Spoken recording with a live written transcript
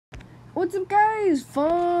What's up, guys?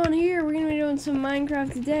 Fun here. We're gonna be doing some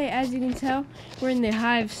Minecraft today. As you can tell, we're in the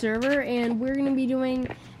Hive server, and we're gonna be doing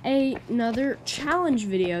another challenge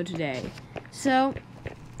video today. So,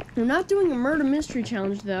 we're not doing a murder mystery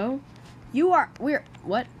challenge though. We're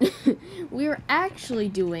actually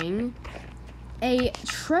doing a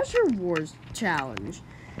treasure wars challenge.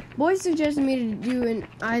 Boys suggested me to do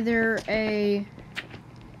either a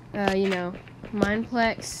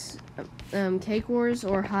Mineplex Cake Wars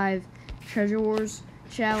or Hive Treasure Wars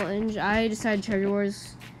challenge. I decided Treasure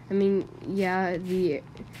Wars. I mean, yeah,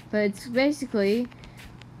 but it's basically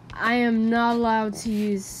I am not allowed to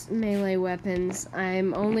use melee weapons.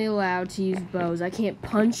 I'm only allowed to use bows. I can't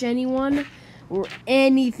punch anyone or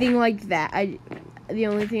anything like that. The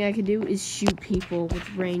only thing I could do is shoot people with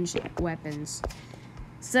ranged weapons.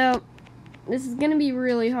 So this is gonna be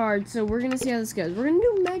really hard. So we're gonna see how this goes. We're gonna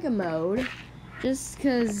do Mega Mode. Just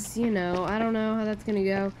because, I don't know how that's going to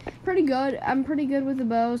go. Pretty good. I'm pretty good with the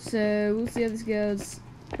bow, so we'll see how this goes.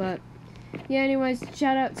 But, yeah, anyways,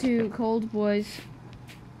 shout out to Cold Boys.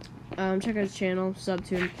 Check out his channel, sub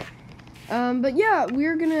to him. But, yeah,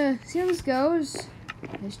 we're going to see how this goes.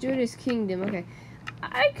 Let's do it as Kingdom. Okay.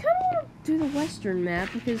 I kind of want to do the Western map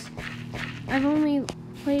because I've only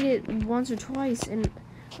played it once or twice, and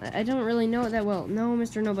I don't really know it that well. No,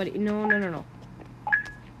 Mr. Nobody. No.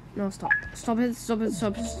 No, stop. Stop it. Stop it.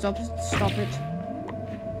 Stop it. Stop it. Stop it.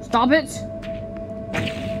 Stop it.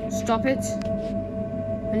 Stop it.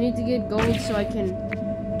 I need to get gold so I can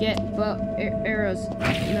get arrows.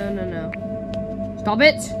 No. Stop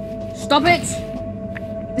it. Stop it.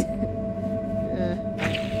 I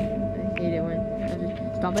hate it when.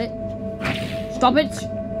 Stop it. Stop it.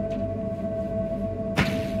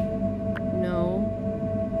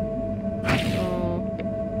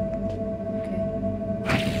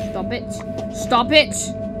 Stop it. Stop it.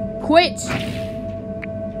 Quit.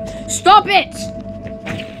 Stop it.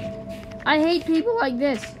 I hate people like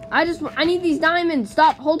this. I need these diamonds.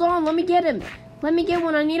 Stop. Hold on. Let me get him. Let me get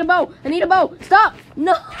one. I need a bow. I need a bow. Stop.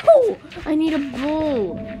 No. I need a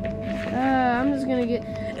bow. I'm just gonna get...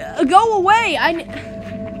 go away.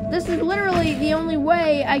 This is literally the only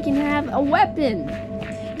way I can have a weapon.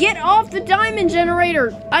 Get off the diamond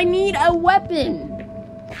generator. I need a weapon.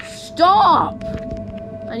 Stop.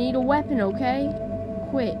 I need a weapon, okay?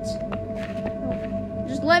 Quit.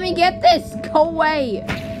 Just let me get this! Go away!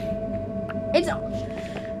 It's...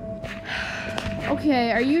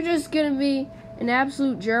 Okay, are you just gonna be an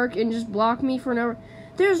absolute jerk and just block me for no...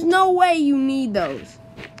 There's no way you need those.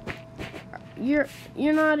 You're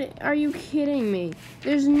not... Are you kidding me?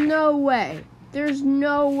 There's no way. There's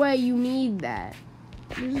no way you need that.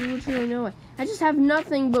 There's literally no way. I just have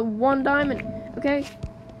nothing but one diamond, okay?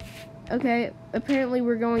 Okay, apparently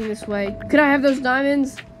we're going this way. Could I have those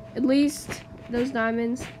diamonds? At least those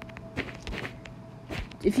diamonds.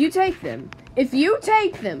 If you take them. If you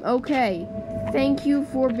take them, okay. Thank you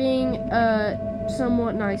for being a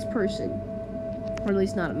somewhat nice person. Or at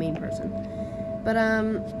least not a mean person. But,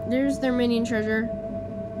 there's their minion treasure.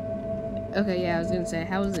 Okay, yeah, I was gonna say,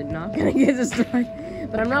 how is it not gonna get destroyed?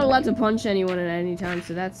 But I'm not allowed to punch anyone at any time,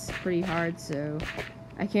 so that's pretty hard, so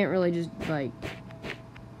I can't really just, like...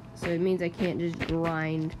 So it means I can't just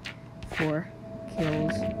grind for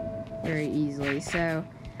kills very easily. So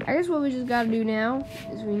I guess what we just gotta do now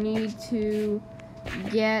is we need to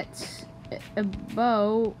get a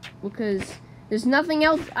bow because there's nothing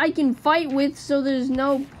else I can fight with, so there's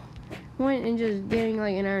no point in just getting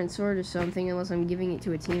like an iron sword or something unless I'm giving it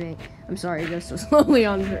to a teammate. I'm sorry, it goes so slowly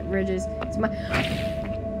on bridges.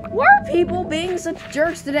 Why are people being such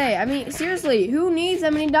jerks today? I mean, seriously, who needs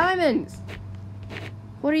that many diamonds?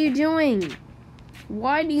 What are you doing?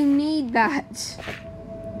 Why do you need that?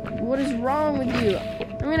 What is wrong with you?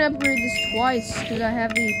 I'm gonna upgrade this twice because I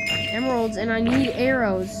have the emeralds and I need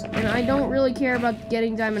arrows. And I don't really care about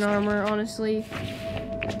getting diamond armor, honestly.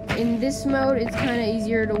 In this mode, it's kind of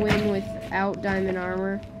easier to win without diamond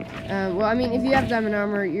armor. Well, I mean, if you have diamond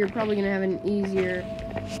armor, you're probably gonna have an easier,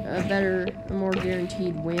 a more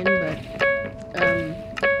guaranteed win. But,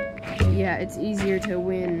 yeah, it's easier to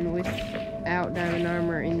win without diamond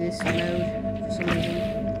armor in this mode for some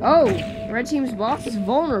reason. Oh, red team's boss is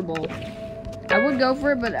vulnerable. I would go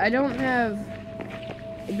for it, but I don't have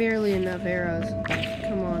barely enough arrows.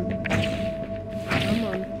 Come on. Come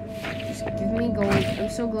on. Just give me gold. I'm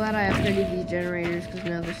so glad I upgraded these generators because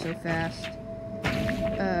now they're so fast.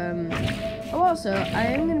 Oh, also, I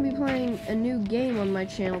am going to be playing a new game on my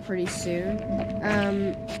channel pretty soon.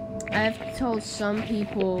 I've told some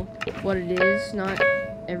people what it is, not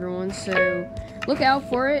everyone, so look out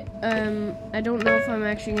for it. I don't know if I'm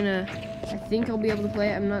actually gonna... I think I'll be able to play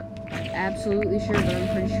it. I'm not absolutely sure, but I'm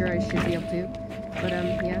pretty sure I should be able to. But,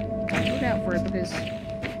 yeah, look out for it, because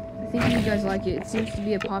I think you guys like it. It seems to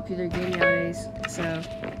be a popular game nowadays, so,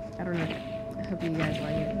 I don't know. I hope you guys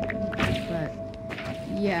like it. But,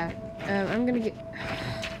 yeah, I'm gonna get...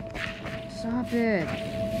 Stop it.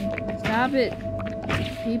 Stop it.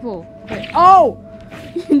 People. Wait. Oh!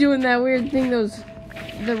 You're doing that weird thing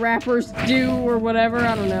the rappers do or whatever,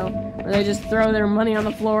 I don't know. Where they just throw their money on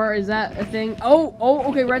the floor. Is that a thing? Oh,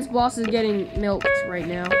 okay, Red's Boss is getting milked right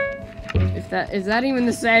now. Is that even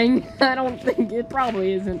the saying? I don't think it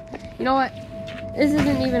probably isn't. You know what? This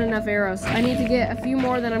isn't even enough arrows. I need to get a few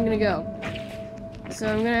more, then I'm gonna go. So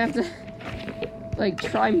I'm gonna have to like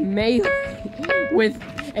try melee with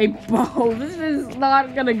a bow. This is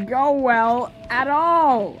not gonna go well at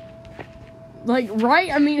all. Like,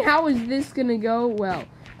 right? I mean, how is this gonna go well?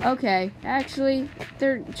 Okay, actually,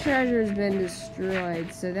 their treasure has been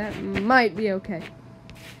destroyed, so that might be okay.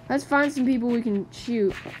 Let's find some people we can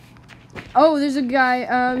shoot. Oh, there's a guy,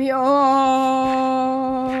 oh,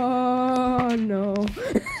 no.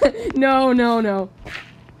 No.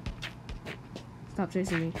 Stop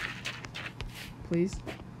chasing me. Please.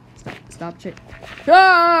 Stop chasing.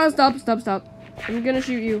 Ah, stop. I'm gonna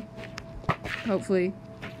shoot you. Hopefully.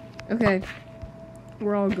 Okay.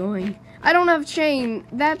 We're all going. I don't have chain.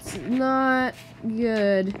 That's not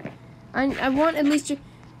good. I want at least to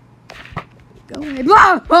go away.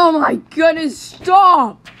 Blah! Oh my goodness,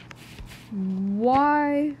 stop!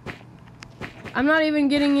 Why? I'm not even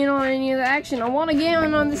getting in on any of the action. I want to get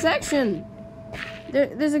in on this action.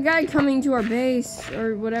 There's a guy coming to our base,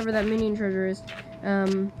 or whatever that minion treasure is. I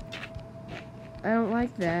don't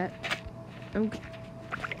like that.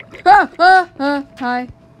 Hi.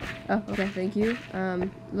 Oh, okay, thank you.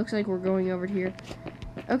 Looks like we're going over here.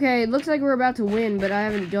 Okay, it looks like we're about to win, but I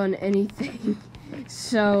haven't done anything.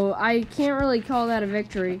 So, I can't really call that a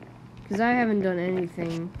victory, because I haven't done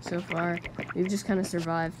anything so far. We've just kind of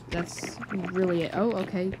survived. That's really it. Oh,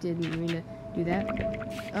 okay, didn't mean to do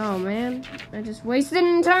that. Oh, man. I just wasted an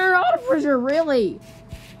entire auto freezer, really?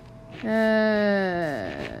 So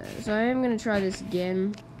I am going to try this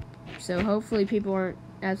again. So, hopefully people aren't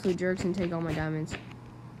absolute jerks and take all my diamonds.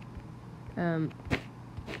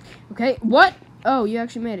 Okay, what? Oh, you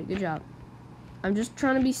actually made it. Good job. I'm just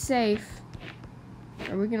trying to be safe.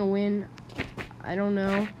 Are we gonna win? I don't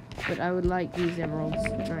know, but I would like these emeralds.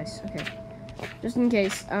 Nice, okay. Just in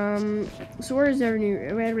case. So where is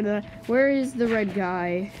the red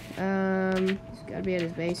guy? He's gotta be at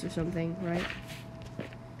his base or something, right?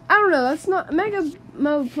 I don't know, that's not... Mega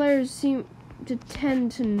mode players seem to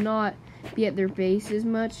tend to not be at their base as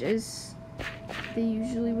much as they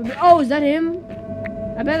usually would be. Oh, is that him?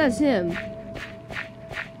 I bet that's him.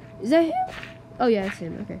 Is that him? Oh, yeah, it's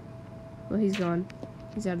him. Okay. Well, he's gone.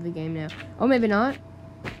 He's out of the game now. Oh, maybe not.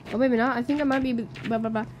 Oh, maybe not. I think I might be...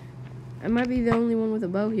 I might be the only one with a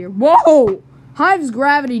bow here. Whoa! Hive's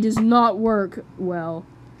gravity does not work well.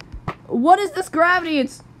 What is this gravity?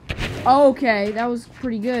 It's... Okay, that was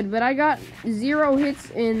pretty good. But I got 0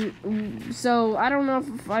 hits in... So, I don't know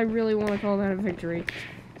if I really want to call that a victory.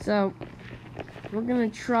 So... We're gonna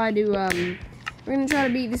try to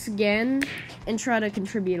beat this again and try to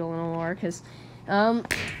contribute a little more, because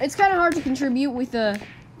it's kind of hard to contribute with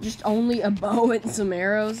just only a bow and some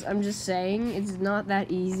arrows. I'm just saying, it's not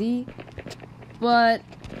that easy. But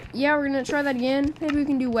yeah, we're gonna try that again. Maybe we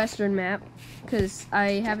can do Western map, because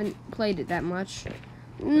I haven't played it that much.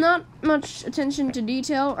 Not much attention to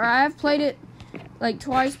detail, or I have played it like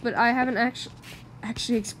twice, but I haven't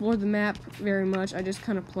actually explored the map very much. I just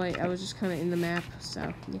kind of I was just kind of in the map,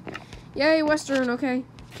 so yeah. Yay, Western, okay.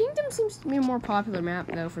 Kingdom seems to be a more popular map,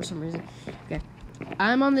 though, for some reason. Okay,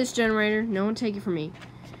 I'm on this generator. No one take it from me.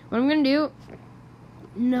 What I'm gonna do...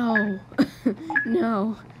 No.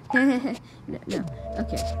 No. No.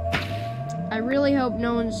 Okay. I really hope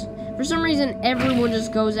no one's... For some reason, everyone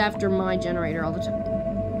just goes after my generator all the time.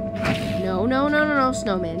 No,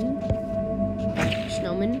 snowman.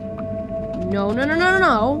 Snowman. No.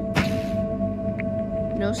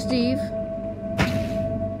 No, Steve.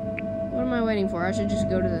 What am I waiting for? I should just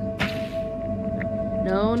go to the...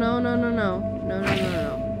 No.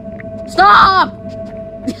 Stop!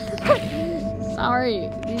 Sorry.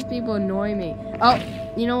 These people annoy me. Oh,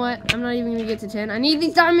 you know what? I'm not even gonna get to 10. I need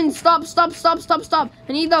these diamonds. Stop.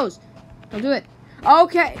 I need those. I'll do it.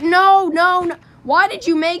 Okay. No. Why did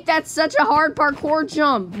you make that such a hard parkour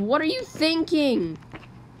jump? What are you thinking?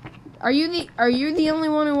 Are you the only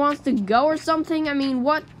one who wants to go or something? I mean,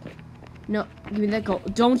 what? No, give me that goal.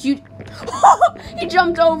 Don't you? He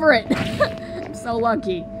jumped over it. I'm so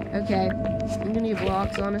lucky. Okay, I'm gonna need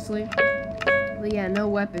blocks, honestly. But yeah, no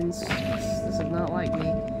weapons. This is not like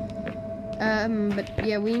me. But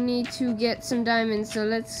yeah, we need to get some diamonds, so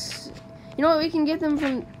let's... You know what, we can get them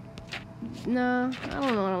from... No, I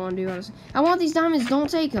don't know what I want to do, honestly. I want these diamonds, don't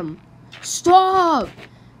take them. Stop!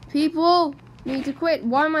 People need to quit.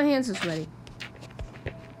 Why are my hands so sweaty?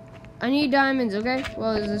 I need diamonds, okay?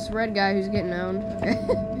 Well, there's this red guy who's getting owned. Okay.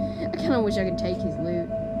 I kind of wish I could take his loot.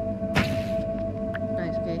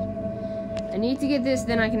 Nice, okay. I need to get this,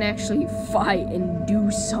 then I can actually fight and do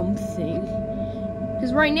something.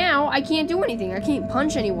 Because right now, I can't do anything. I can't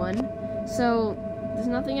punch anyone. So, there's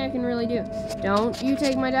nothing I can really do. Don't you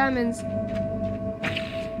take my diamonds.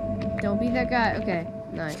 Don't be that guy. Okay,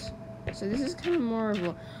 nice. So this is kind of more of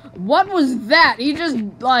a... What was that? He just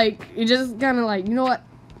kind of like, you know what?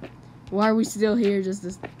 Why are we still here just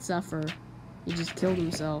to suffer? He just killed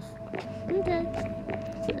himself. Okay.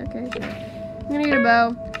 Okay, sure. I'm gonna get a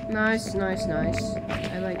bow. Nice, nice, nice.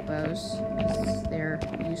 I like bows. They're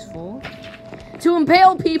useful. To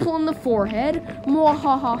impale people in the forehead. More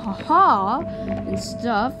ha ha ha ha. And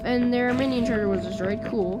stuff. And their minion treasure was destroyed.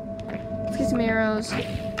 Cool. Let's get some arrows.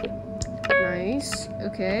 Nice.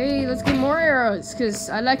 Okay, let's get more arrows. Because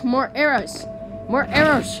I like more arrows. More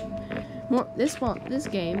arrows. More, this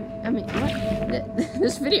game, I mean, what?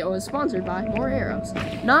 This video is sponsored by More Arrows.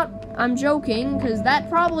 Not, I'm joking, because that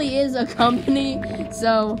probably is a company,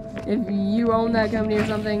 so if you own that company or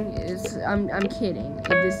something, I'm kidding.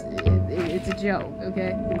 It's a joke,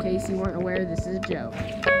 okay? In case you weren't aware, this is a joke.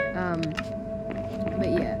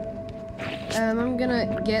 But yeah. I'm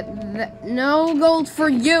gonna get that. No gold for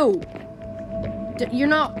you! You're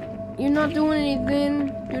not doing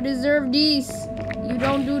anything. You deserve these. You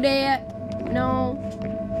don't do that. No,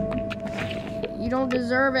 you don't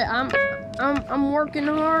deserve it. I'm working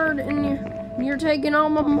hard, and you're taking all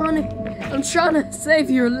my money. I'm trying to save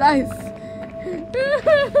your life.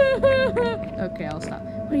 Okay, I'll stop.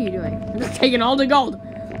 What are you doing? I'm just taking all the gold.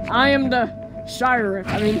 I am the sheriff.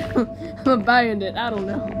 I mean, I'm a bandit. I don't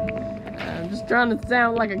know. I'm just trying to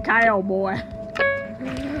sound like a cowboy.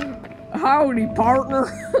 Howdy,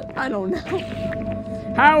 partner. I don't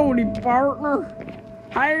know. Howdy, partner.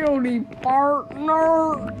 Howdy,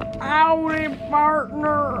 partner. Howdy,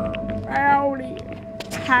 partner. Howdy.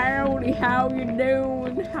 Howdy, how you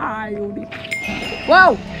doing? Howdy.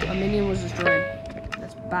 Whoa! A minion was destroyed.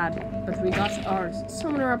 That's bad. But we got our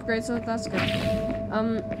summoner upgrade, so that's good.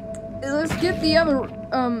 Let's get the other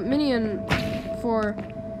minion for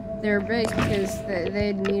their base because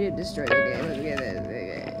they need it destroyed. Okay, let's get it.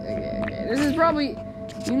 Okay. This is probably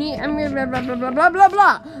I'm gonna blah blah blah blah blah blah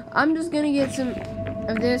blah. I'm just gonna get some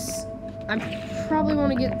of this. I probably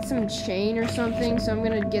want to get some chain or something, so I'm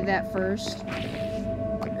gonna get that first.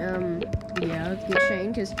 Yeah, let's get chain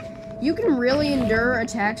because you can really endure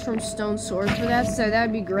attacks from stone swords for that. So that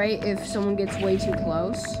would be great if someone gets way too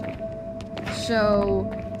close. So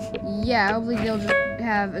yeah, hopefully they'll just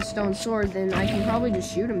have a stone sword. Then I can probably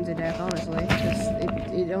just shoot them to death, honestly, because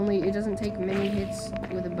it doesn't take many hits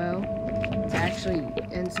with a bow to actually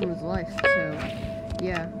end someone's life. So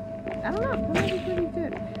yeah. I don't know, that might be pretty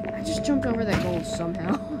good. I just jumped over that gold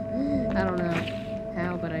somehow. I don't know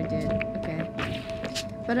how, but I did. Okay.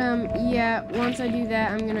 But, yeah, once I do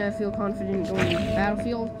that, I'm gonna feel confident going to the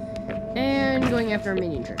battlefield and going after a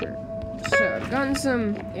minion treasure. So, I've gotten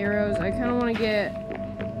some arrows. I kind of want to get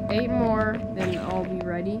 8 more, then I'll be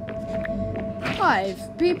ready.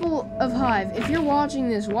 Hive. People of Hive, if you're watching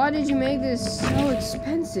this, why did you make this so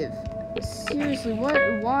expensive? Seriously,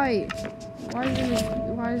 why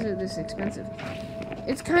is it this expensive?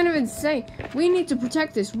 It's kind of insane. We need to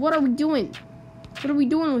protect this. What are we doing? What are we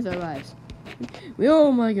doing with our lives?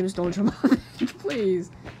 Oh my goodness, don't jump off it,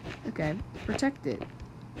 please. Okay, protect it.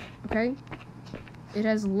 Okay? It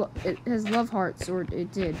has love hearts, or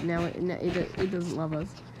it did. Now it doesn't love us.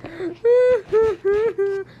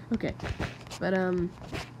 Okay. But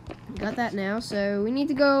got that now, so we need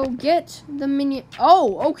to go get the minion.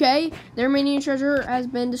 Oh, okay. Their minion treasure has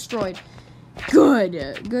been destroyed. Good.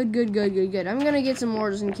 I'm gonna get some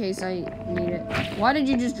more just in case I need it. Why did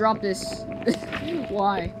you just drop this?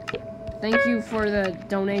 Why? Thank you for the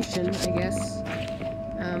donation, I guess.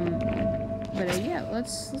 But yeah,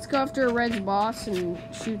 let's go after Red's boss and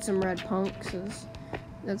shoot some red punks.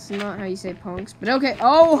 That's not how you say punks, but okay.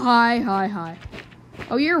 Oh, hi.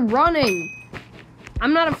 Oh, you're running.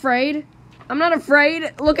 I'm not afraid.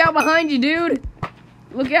 Look out behind you, dude.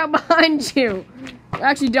 Look out behind you.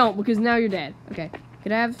 Actually, don't, because now you're dead. Okay.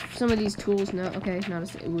 Could I have some of these tools? No. Okay.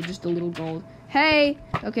 Just a little gold. Hey.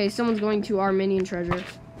 Okay. Someone's going to our minion treasure.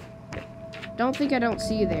 Don't think I don't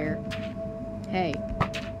see you there. Hey.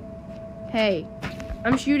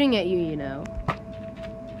 I'm shooting at you, you know.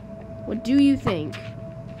 What do you think?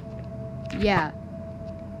 Yeah.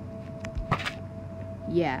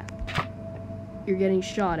 Yeah. You're getting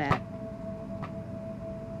shot at.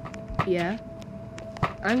 Yeah.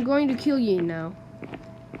 I'm going to kill you now.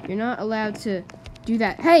 You're not allowed to do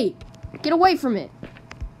that. Hey! Get away from it!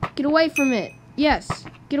 Get away from it! Yes!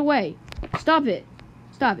 Get away! Stop it!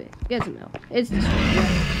 Stop it. Get some help. It's this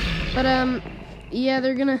way. But, yeah,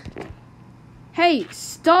 they're gonna... Hey!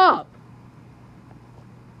 Stop!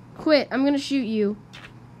 Quit. I'm gonna shoot you.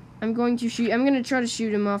 I'm gonna try to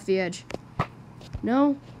shoot him off the edge.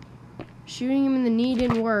 No? Shooting him in the knee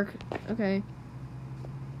didn't work. Okay.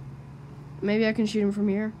 Maybe I can shoot him from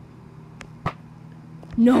here.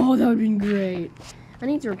 No, that would have been great. I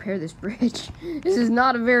need to repair this bridge. This is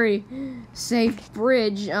not a very safe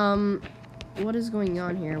bridge. What is going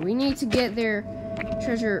on here? We need to get their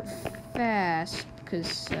treasure fast,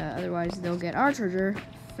 because otherwise they'll get our treasure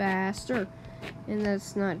faster. And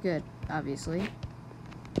that's not good, obviously.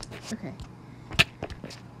 Okay.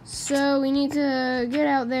 So we need to get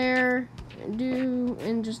out there,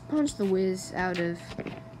 and just punch the whiz out of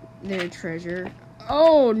their treasure.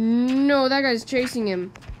 Oh no, that guy's chasing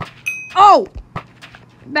him. Oh!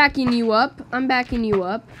 Backing you up. I'm backing you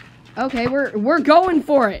up. Okay, we're going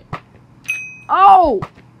for it. Oh!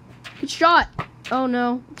 Good shot. Oh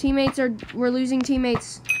no. We're losing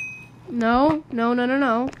teammates. No.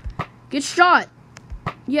 Good shot.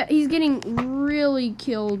 Yeah, he's getting really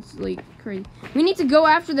killed like crazy. We need to go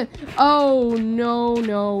after them. Oh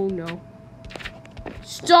no.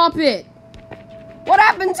 Stop it. What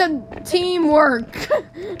happened to teamwork?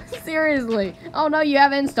 Seriously. Oh no, you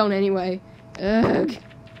have endstone anyway. Ugh.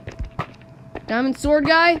 Diamond sword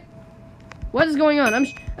guy? What is going on?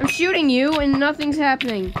 I'm shooting you and nothing's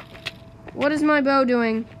happening. What is my bow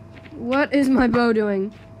doing? What is my bow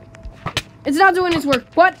doing? It's not doing its work.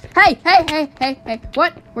 What? Hey.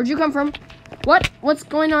 What? Where'd you come from? What? What's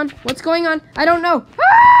going on? What's going on? I don't know.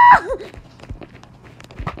 Ah!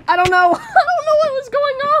 I don't know. I don't know what was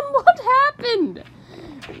going on. What happened?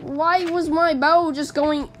 Why was my bow just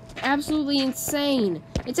going absolutely insane?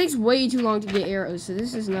 It takes way too long to get arrows, so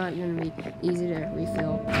this is not going to be easy to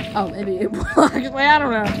refill. Oh, maybe it will actually. I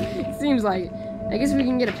don't know. It seems like it. I guess we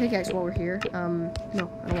can get a pickaxe while we're here. No,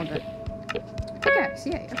 I don't want that. Pickaxe,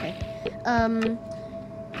 yay, okay.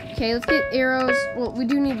 Okay, let's get arrows. Well, we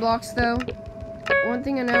do need blocks, though. One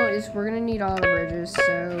thing I know is we're going to need all the bridges,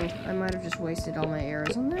 so I might have just wasted all my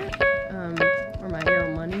arrows on that. Or my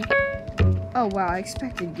arrow money. Oh, wow, I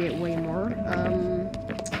expected to get way more.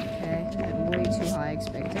 Okay, I had way too high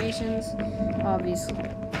expectations. Obviously.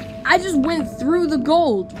 I just went through the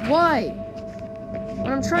gold. Why?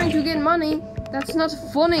 When I'm trying to get money, that's not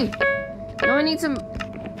funny. No, I need some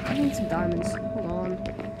diamonds. Hold on.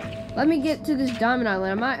 Let me get to this diamond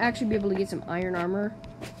island. I might actually be able to get some iron armor.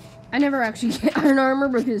 I never actually get iron armor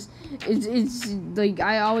because it's like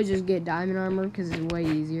I always just get diamond armor because it's way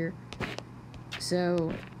easier.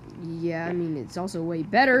 So, yeah, I mean, it's also way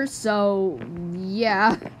better. So,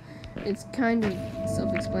 yeah, it's kind of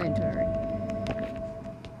self-explanatory.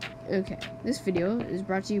 Okay, this video is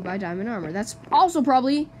brought to you by Diamond Armor. That's also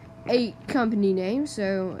probably a company name,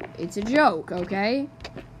 so it's a joke, okay?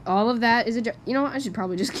 All of that is a joke. You know what? I should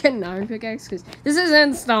probably just get an iron pickaxe, because this is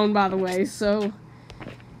endstone, by the way, so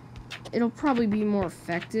it'll probably be more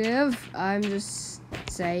effective. I'm just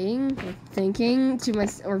saying, or thinking to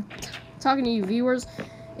myself, or talking to you viewers,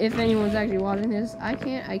 if anyone's actually watching this. I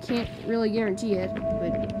can't really guarantee it,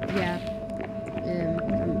 but yeah,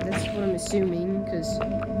 that's what I'm assuming, because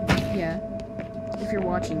yeah, if you're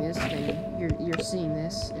watching this, then you're seeing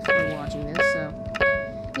this. If you're watching this, so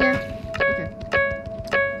yeah, okay.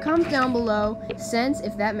 Comment down below,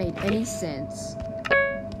 if that made any sense.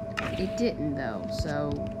 It didn't though,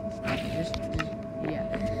 so just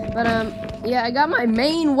yeah. But yeah, I got my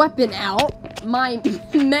main weapon out. My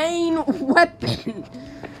main weapon.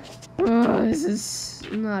 Oh, this is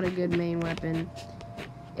not a good main weapon.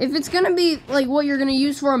 If it's gonna be like what you're gonna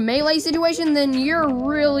use for a melee situation, then you're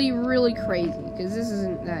really, really crazy. Because this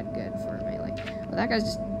isn't that good for a melee. Well, that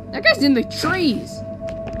guy's in the trees.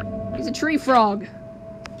 He's a tree frog.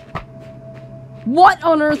 What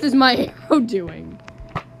on earth is my arrow doing?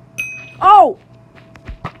 Oh!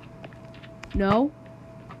 No.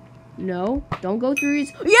 No, don't go through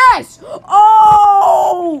his. Yes!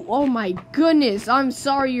 Oh! Oh my goodness. I'm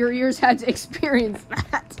sorry your ears had to experience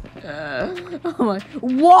that. Oh my.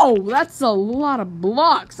 Whoa, that's a lot of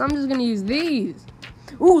blocks. I'm just gonna use these.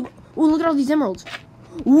 Ooh, look at all these emeralds.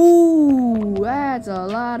 Ooh, that's a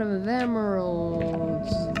lot of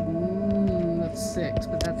emeralds. That's 6,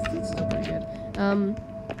 but that's still pretty good.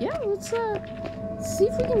 Yeah, let's see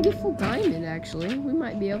if we can get full diamond, actually. We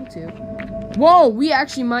might be able to. Whoa, we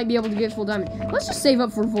actually might be able to get full diamond. Let's just save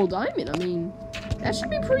up for full diamond. I mean, that should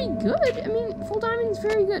be pretty good. I mean, full diamond is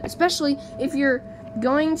very good, especially if you're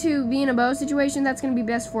going to be in a bow situation. That's going to be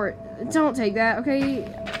best for it. Don't take that, okay?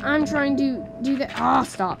 I'm trying to do that. Ah,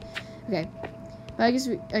 stop. Okay, but I guess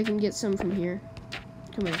I can get some from here.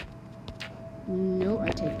 Come here. No, I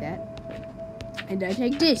take that. And I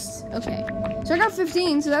take this. Okay, so I got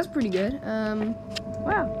 15, so that's pretty good.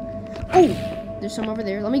 Wow. Oh, there's some over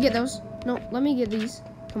there. Let me get those. No, let me get these.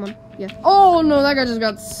 Come on. Yeah. Oh, no, that guy just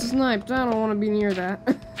got sniped. I don't want to be near that.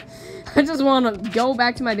 I just want to go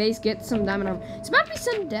back to my base, get some diamond armor. It's about to be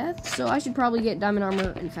sudden death, so I should probably get diamond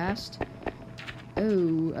armor and fast.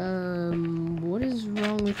 Oh, what is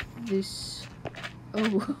wrong with this?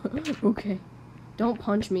 Oh, okay. Don't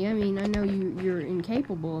punch me. I mean, I know you're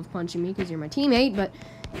incapable of punching me because you're my teammate, but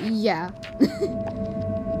yeah.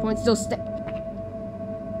 Point still stay.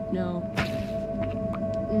 No.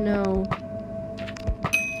 No.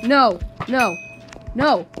 No. No.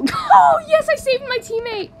 No. Oh, yes, I saved my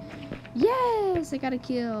teammate. Yes, I got a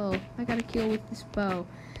kill. I got a kill with this bow.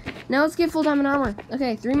 Now let's get full diamond armor.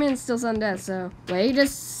 Okay, 3 minutes till sudden death, so wait a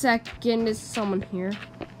second. Is someone here?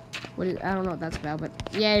 What is, I don't know what that's about, but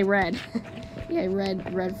yay, red. Yay,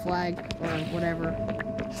 red flag, or whatever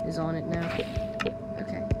is on it now.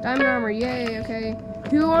 Okay, diamond armor, yay, okay.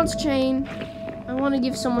 Who wants chain? I want to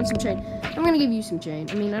give someone some chain. I'm gonna give you some chain.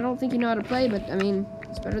 I mean, I don't think you know how to play, but I mean,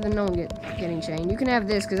 it's better than no one getting chain. You can have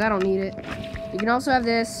this, because I don't need it. You can also have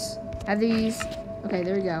this, have these. Okay,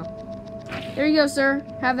 there we go. There you go, sir.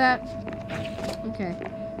 Have that. Okay.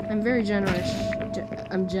 I'm very generous.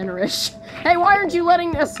 I'm generous. Hey, why aren't you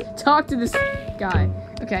letting us talk to this guy?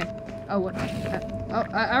 Okay. Oh, what? Oh,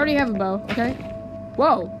 I already have a bow. Okay.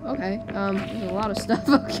 Whoa. Okay. There's a lot of stuff.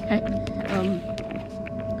 Okay.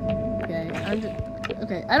 Okay.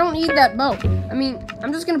 Okay. I don't need that bow. I mean,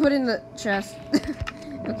 I'm just gonna put it in the chest.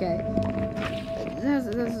 Okay. There's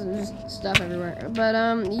just stuff everywhere. But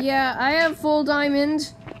yeah, I have full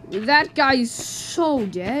diamond. That guy's so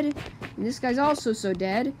dead. And this guy's also so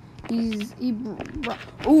dead. He brought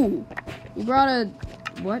a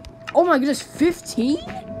what? Oh my goodness, 15?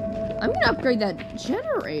 I'm gonna upgrade that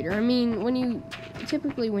generator. I mean, when you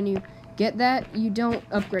get that, you don't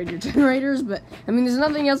upgrade your generators, but I mean, there's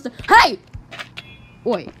nothing else to. Hey!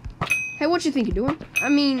 Wait. Hey, what you think you're doing? I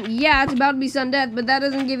mean, yeah, it's about to be sudden death, but that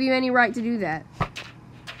doesn't give you any right to do that.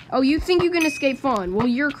 Oh, you think you can escape fawn? Well,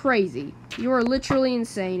 you're crazy. You're literally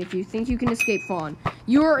insane if you think you can escape fawn.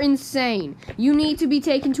 You're insane. You need to be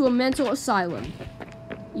taken to a mental asylum.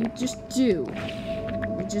 You just do.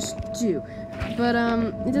 You just do. But,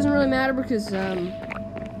 it doesn't really matter because,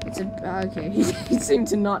 it's a, okay, he seemed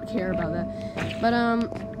to not care about that. But,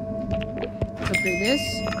 let's upgrade this.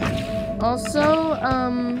 Also,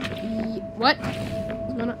 what?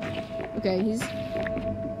 What's going on?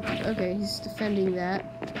 Okay, he's defending that.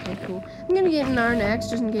 Okay, cool. I'm gonna get an R next,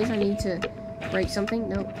 just in case I need to break something.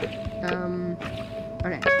 Nope. R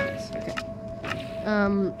next. Yes. Okay.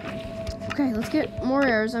 Okay, let's get more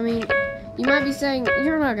arrows. I mean, you might be saying,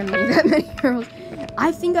 you're not gonna need that many arrows.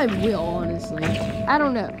 I think I will, honestly. I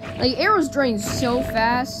don't know. Like, arrows drain so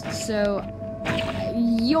fast, so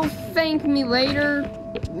you'll thank me later.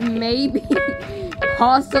 Maybe.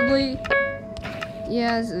 Possibly.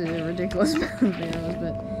 Yeah, this is a ridiculous amount of arrows,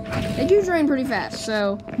 but they do drain pretty fast,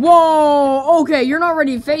 so. Whoa! Okay, you're not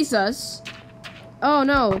ready to face us. Oh,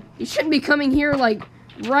 no. You shouldn't be coming here, like,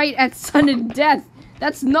 right at sudden death.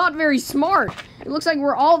 That's not very smart. It looks like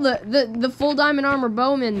we're all the full diamond armor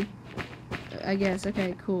bowmen. I guess.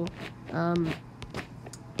 Okay, cool.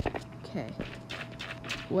 Okay.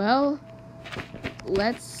 Well,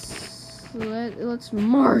 let's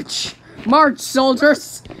march. March,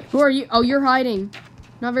 soldiers. Who are you? Oh, you're hiding.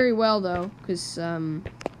 Not very well though, because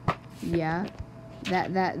yeah.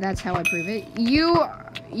 That's how I prove it.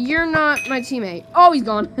 You're not my teammate. Oh, he's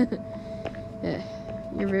gone.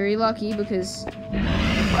 You're very lucky because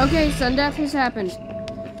okay, sudden death has happened.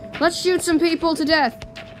 Let's shoot some people to death.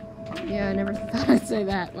 Yeah, I never thought I'd say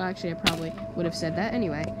that. Well, actually, I probably would have said that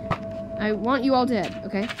anyway. I want you all dead,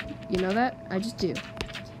 okay? You know that? I just do.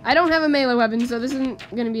 I don't have a melee weapon, so this isn't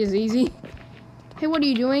gonna be as easy. Hey, what are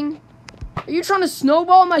you doing? Are you trying to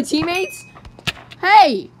snowball my teammates?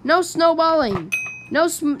 Hey! No snowballing!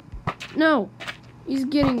 No! He's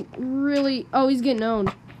getting really... Oh, he's getting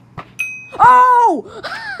owned. Oh!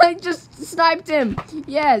 I just sniped him!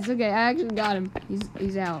 Yes, okay, I actually got him.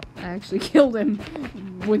 He's out. I actually killed him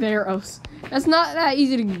with arrows. That's not that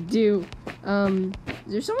easy to do. Is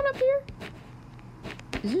there someone up here?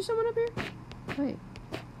 Is there someone up here? Wait.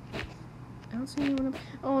 I don't see anyone up.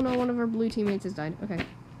 Oh no, one of our blue teammates has died. Okay.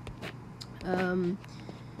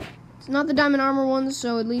 It's not the diamond armor ones,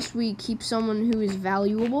 so at least we keep someone who is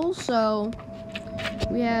valuable, so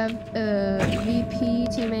We have a VP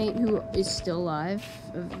teammate who is still alive.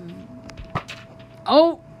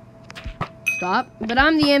 Oh! Stop. But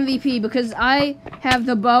I'm the MVP because I have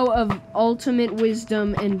the bow of ultimate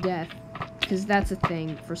wisdom and death. Because that's a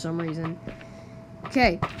thing for some reason.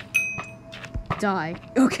 Okay. Die.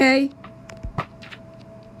 Okay?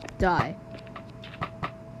 Die.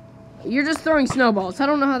 You're just throwing snowballs. I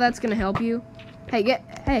don't know how that's gonna help you. Hey,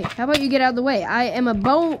 how about you get out of the way? I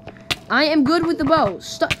am good with the bow.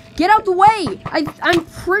 Stop. Get out the way! I'm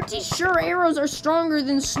pretty sure arrows are stronger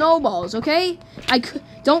than snowballs, okay?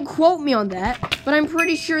 Don't quote me on that, but I'm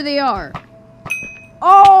pretty sure they are.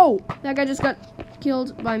 Oh! That guy just got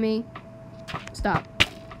killed by me. Stop.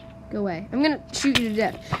 Go away. I'm gonna shoot you to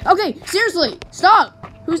death. Okay, seriously!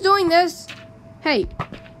 Stop! Who's doing this? Hey,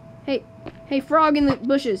 frog in the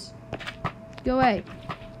bushes. Go away.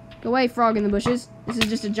 Go away, frog in the bushes. This is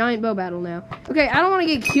just a giant bow battle now. Okay, I don't want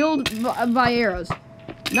to get killed by arrows.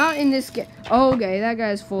 Not in this game. Oh, okay, that guy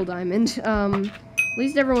has full diamond. At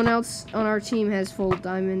least everyone else on our team has full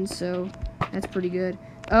diamond, so that's pretty good.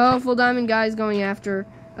 Oh, full diamond guy's going after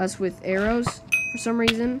us with arrows for some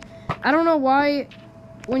reason. I don't know why.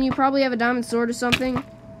 When you probably have a diamond sword or something,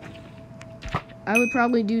 I would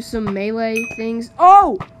probably do some melee things.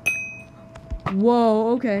 Oh!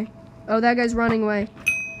 Whoa, okay. Oh, that guy's running away.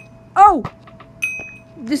 Oh!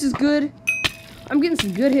 This is good. I'm getting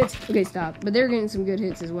some good hits. Okay, stop. But they're getting some good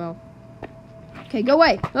hits as well. Okay, go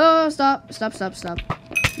away. Oh, stop. Stop.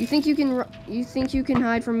 You think you can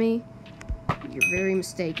hide from me? You're very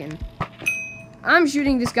mistaken. I'm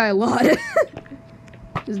shooting this guy a lot.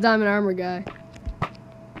 This diamond armor guy.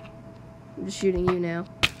 I'm just shooting you now.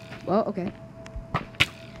 Well, okay.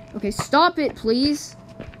 Okay, stop it, please.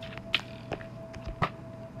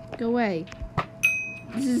 Go away.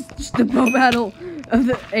 This is just the bow battle of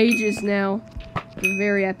the ages now. It's a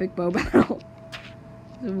very epic bow battle.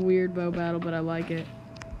 It's a weird bow battle, but I like it.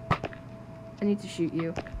 I need to shoot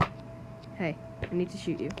you. Hey, I need to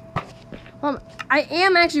shoot you. I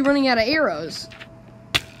am actually running out of arrows.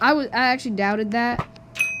 I actually doubted that.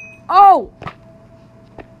 Oh!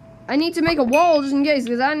 I need to make a wall just in case,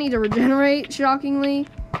 because I need to regenerate, shockingly.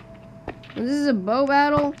 When this is a bow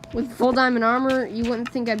battle with full diamond armor, you wouldn't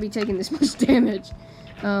think I'd be taking this much damage.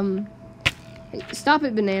 Hey, stop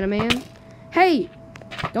it, Banana Man. Hey!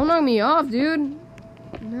 Don't knock me off, dude.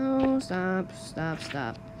 No, stop.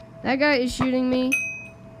 That guy is shooting me.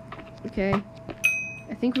 Okay.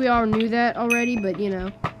 I think we all knew that already, but you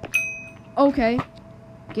know. Okay.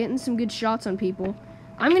 Getting some good shots on people.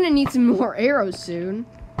 I'm gonna need some more arrows soon.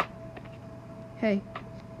 Hey,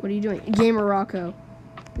 what are you doing? Gamer Rocco.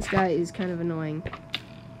 This guy is kind of annoying.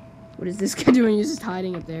 What is this guy doing? He's just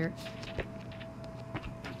hiding up there.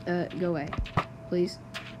 Go away. Please.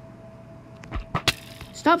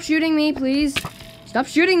 Stop shooting me, please. Stop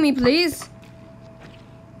shooting me, please.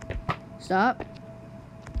 Stop.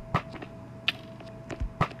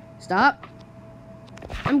 Stop.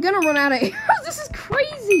 I'm gonna run out of arrows. This is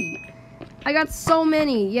crazy. I got so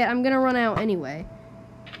many, yet I'm gonna run out anyway.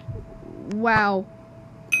 Wow.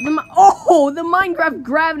 The Minecraft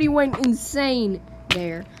gravity went insane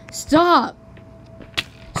there. Stop.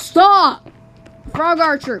 Stop. Frog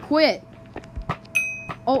Archer, quit.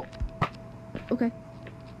 Oh. Okay.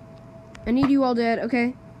 I need you all dead,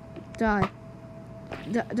 okay? Die.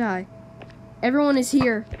 Die. Everyone is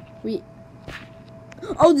here.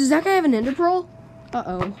 Oh, does that guy have an ender pearl?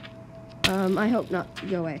 Uh-oh. I hope not.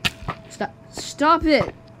 Go away. Stop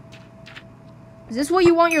it. Is this what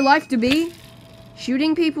you want your life to be?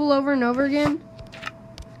 Shooting people over and over again?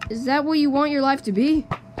 Is that what you want your life to be?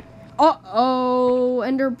 Uh-oh.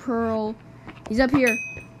 Ender pearl. He's up here.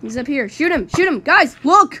 He's up here. Shoot him. Shoot him. Guys,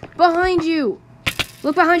 look behind you.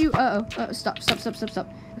 Look behind you. Uh-oh. Stop.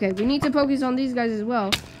 Okay, we need to focus on these guys as well.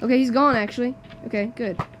 Okay, he's gone, actually. Okay,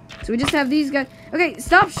 good. So we just have these guys. Okay,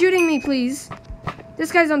 stop shooting me, please.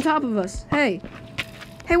 This guy's on top of us. Hey.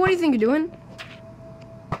 Hey, what do you think you're doing?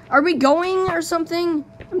 Are we going or something?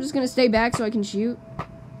 I'm just gonna stay back so I can shoot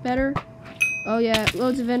better. Oh, yeah.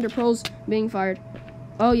 Loads of ender pearls being fired.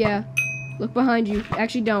 Oh, yeah. Look behind you.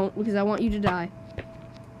 Actually, don't, because I want you to die.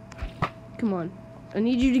 Come on. I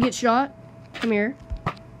need you to get shot. Come here.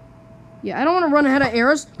 Yeah, I don't want to run ahead of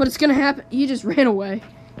arrows, but it's gonna happen. He just ran away.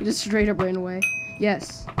 He just straight up ran away.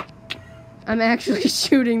 Yes. I'm actually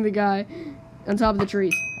shooting the guy on top of the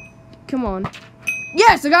trees. Come on.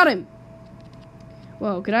 Yes, I got him!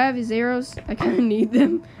 Whoa, could I have his arrows? I kind of need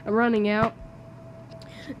them. I'm running out.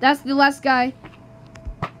 That's the last guy.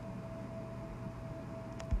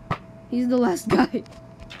 He's the last guy.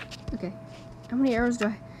 Okay. How many arrows do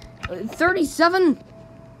I... 37?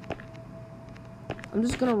 I'm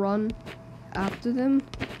just gonna run. after them.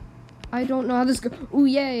 I don't know how this goes. Ooh,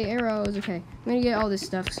 yay, arrows. Okay, I'm gonna get all this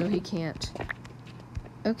stuff so he can't.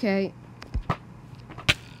 Okay.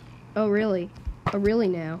 Oh, really? Oh, really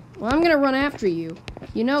now? Well, I'm gonna run after you.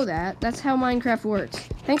 You know that. That's how Minecraft works.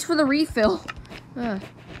 Thanks for the refill. Ah!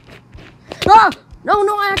 No,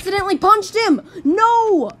 I accidentally punched him!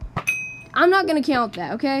 No! I'm not gonna count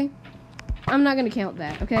that, okay? I'm not gonna count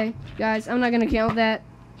that, okay? Guys, I'm not gonna count that.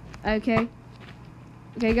 Okay?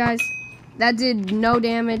 Okay, guys? That did no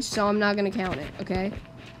damage, so I'm not gonna count it, okay?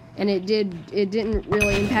 And it didn't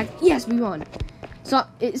really impact. Yes, we won. So,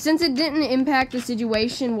 since it didn't impact the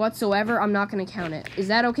situation whatsoever, I'm not gonna count it. Is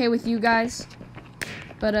that okay with you guys?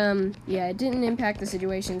 But, yeah, it didn't impact the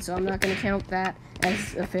situation, so I'm not gonna count that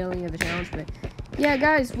as a failing of the challenge. But, yeah,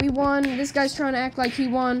 guys, we won. This guy's trying to act like he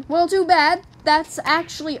won. Well, too bad. That's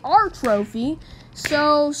actually our trophy.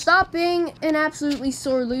 So, stop being an absolutely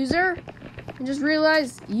sore loser. And just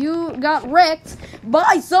realize you got wrecked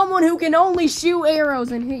by someone who can only shoot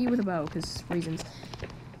arrows and hit you with a bow, because reasons.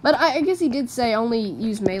 But I guess he did say only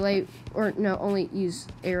use melee, or no, only use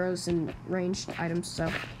arrows and ranged items,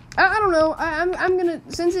 so. I don't know, I'm gonna,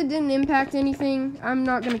 since it didn't impact anything, I'm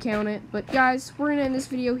not gonna count it. But guys, we're gonna end this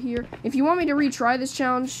video here. If you want me to retry this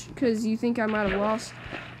challenge, because you think I might have lost,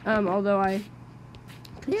 although I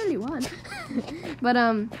clearly won. But,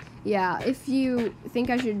 yeah, if you think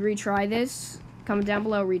I should retry this, comment down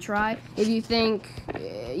below, retry. If you think,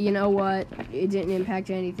 you know what, it didn't impact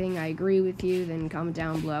anything, I agree with you, then comment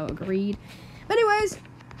down below, agreed. But anyways,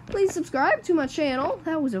 please subscribe to my channel.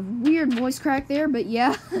 That was a weird voice crack there, but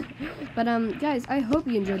yeah. But, guys, I hope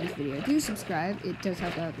you enjoyed this video. Do subscribe. It does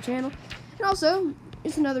help out the channel. And also,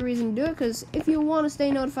 it's another reason to do it, because if you want to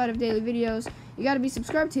stay notified of daily videos, you got to be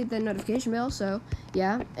subscribed to hit that notification bell, so,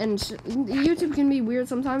 yeah. And YouTube can be weird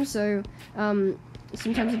sometimes, so,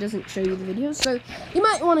 sometimes it doesn't show you the videos, so you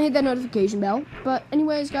might want to hit that notification bell. But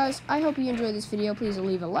anyways, guys, I hope you enjoyed this video. Please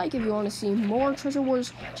leave a like if you want to see more Treasure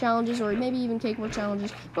Wars challenges, or maybe even Cake War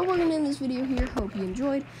challenges. But we're going to end this video here. Hope you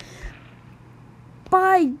enjoyed.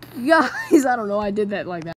 Bye, guys. I don't know, I did that like that.